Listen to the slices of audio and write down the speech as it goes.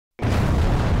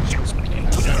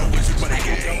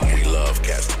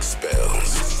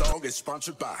is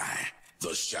sponsored by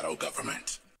the Shadow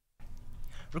Government.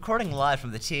 Recording live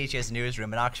from the THS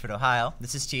Newsroom in Oxford, Ohio,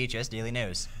 this is THS Daily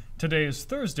News. Today is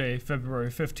Thursday, February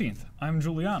 15th. I'm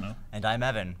Giuliano. And I'm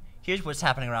Evan. Here's what's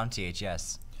happening around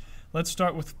THS. Let's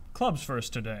start with clubs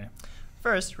first today.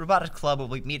 First, Robotics Club will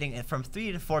be meeting from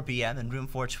 3 to 4 p.m. in room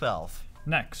 412.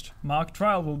 Next, Mock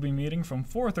Trial will be meeting from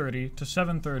 4:30 to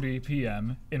 7:30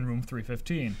 p.m. in room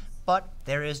 315. But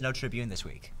there is no Tribune this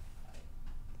week.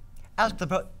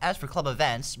 As for club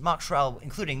events, Mock Trial,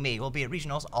 including me, will be at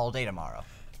Regionals all day tomorrow.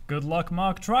 Good luck,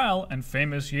 Mock Trial, and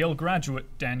famous Yale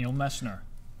graduate Daniel Messner.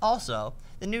 Also,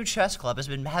 the new chess club has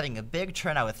been having a big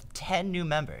turnout with 10 new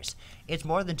members. It's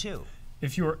more than 2.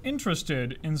 If you are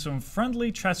interested in some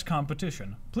friendly chess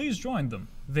competition, please join them.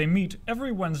 They meet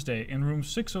every Wednesday in room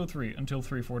 603 until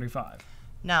 3:45.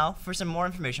 Now, for some more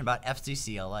information about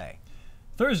FCCLA.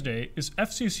 Thursday is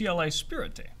FCCLA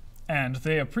Spirit Day, and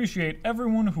they appreciate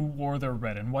everyone who wore their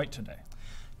red and white today.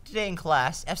 Today in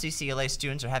class, FCCLA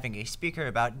students are having a speaker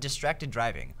about distracted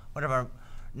driving, one of our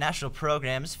national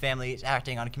programs, Families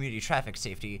Acting on Community Traffic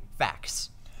Safety, FACTS.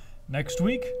 Next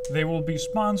week, they will be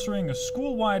sponsoring a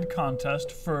school-wide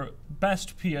contest for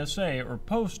Best PSA or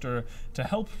poster to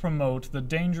help promote the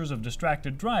dangers of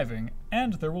distracted driving,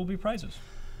 and there will be prizes.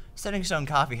 Setting Stone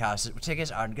Coffee House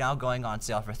tickets are now going on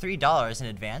sale for $3 in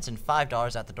advance and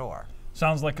 $5 at the door.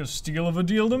 Sounds like a steal of a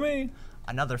deal to me.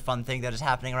 Another fun thing that is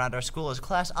happening around our school is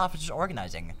class officers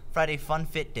organizing Friday Fun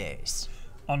Fit Days.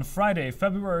 On Friday,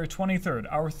 February 23rd,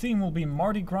 our theme will be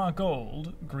Mardi Gras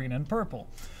Gold, Green and Purple.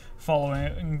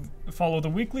 Follow the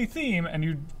weekly theme and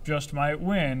you just might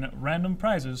win random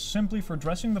prizes simply for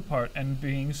dressing the part and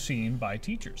being seen by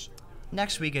teachers.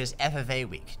 Next week is FFA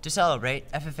week. To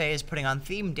celebrate, FFA is putting on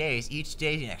themed days each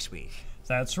day next week.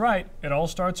 That's right. It all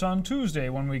starts on Tuesday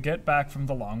when we get back from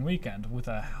the long weekend with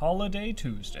a Holiday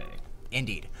Tuesday.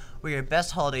 Indeed. Wear your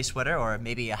best holiday sweater or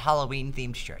maybe a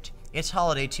Halloween-themed shirt. It's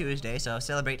Holiday Tuesday, so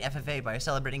celebrate FFA by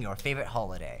celebrating your favorite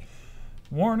holiday.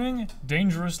 Warning,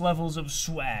 dangerous levels of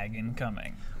swag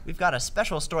incoming. We've got a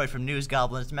special story from News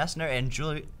Goblins Messner and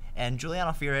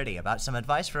Giuliano Fioretti about some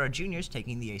advice for our juniors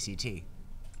taking the ACT.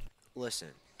 Listen,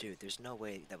 dude, there's no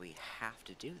way that we have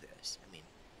to do this. I mean,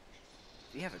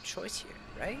 we have a choice here,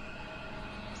 right?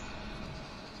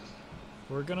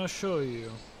 We're gonna show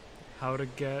you how to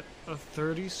get a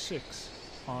 36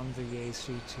 on the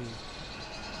ACT.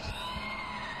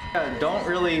 Yeah,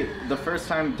 the first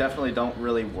time, definitely don't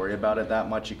really worry about it that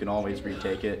much. You can always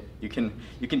retake it. You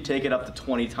can take it up to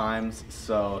 20 times,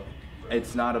 so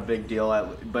it's not a big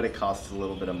deal, but it costs a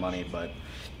little bit of money. But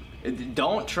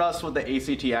don't trust what the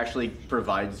ACT actually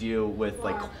provides you with,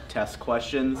 like, test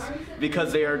questions,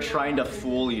 because they are trying to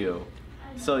fool you.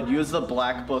 So use the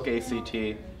Black Book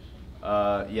ACT,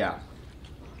 yeah.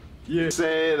 You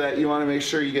say that you want to make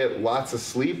sure you get lots of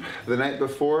sleep the night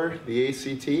before the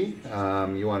ACT.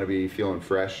 You want to be feeling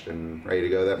fresh and ready to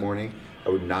go that morning. I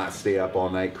would not stay up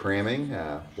all night cramming.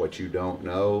 What you don't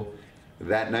know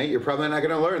that night, you're probably not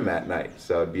going to learn that night.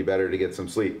 So it'd be better to get some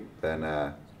sleep than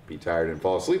be tired and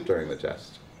fall asleep during the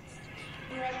test.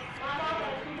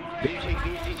 Did you take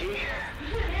the ACT?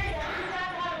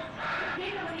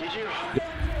 Did you?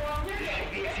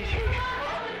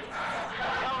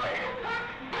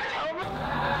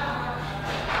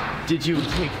 Did you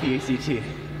take the ACT?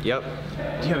 Yep.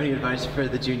 Do you have any advice for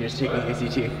the juniors taking the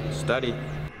ACT? Study.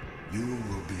 You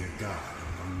will be a god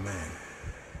among men.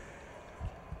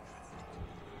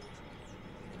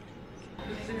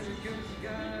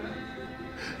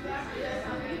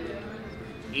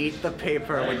 Eat the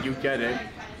paper when you get it.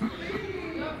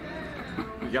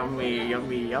 Yummy,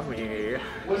 yummy, yummy.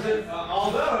 Was it,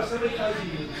 although somebody tells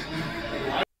you...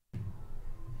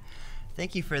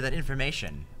 Thank you for that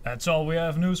information. That's all we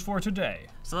have news for today.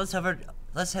 So let's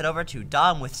head over to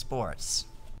Dom with sports.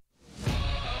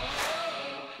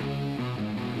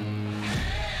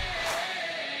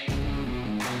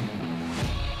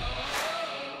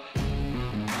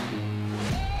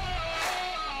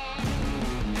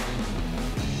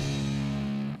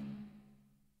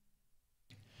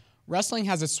 Wrestling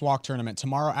has its SWAC tournament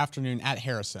tomorrow afternoon at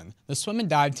Harrison. The swim and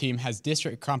dive team has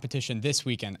district competition this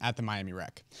weekend at the Miami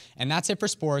Rec. And that's it for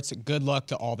sports. Good luck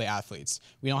to all the athletes.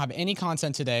 We don't have any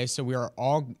content today, so we're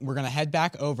going to head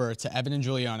back over to Evan and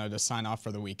Giuliano to sign off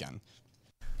for the weekend.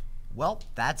 Well,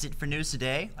 that's it for news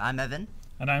today. I'm Evan.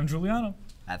 And I'm Giuliano.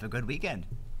 Have a good weekend.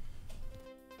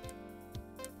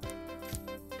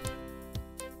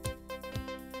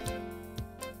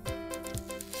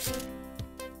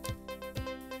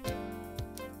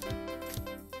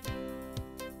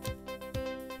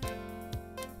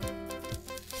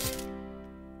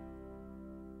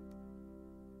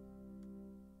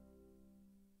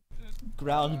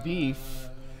 ground beef.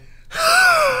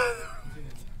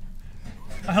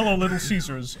 Hello, Little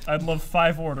Caesars. I'd love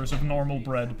 5 orders of normal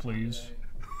bread, please.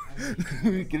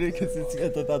 Get it because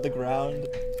it's about the ground.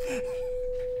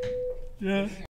 Yeah.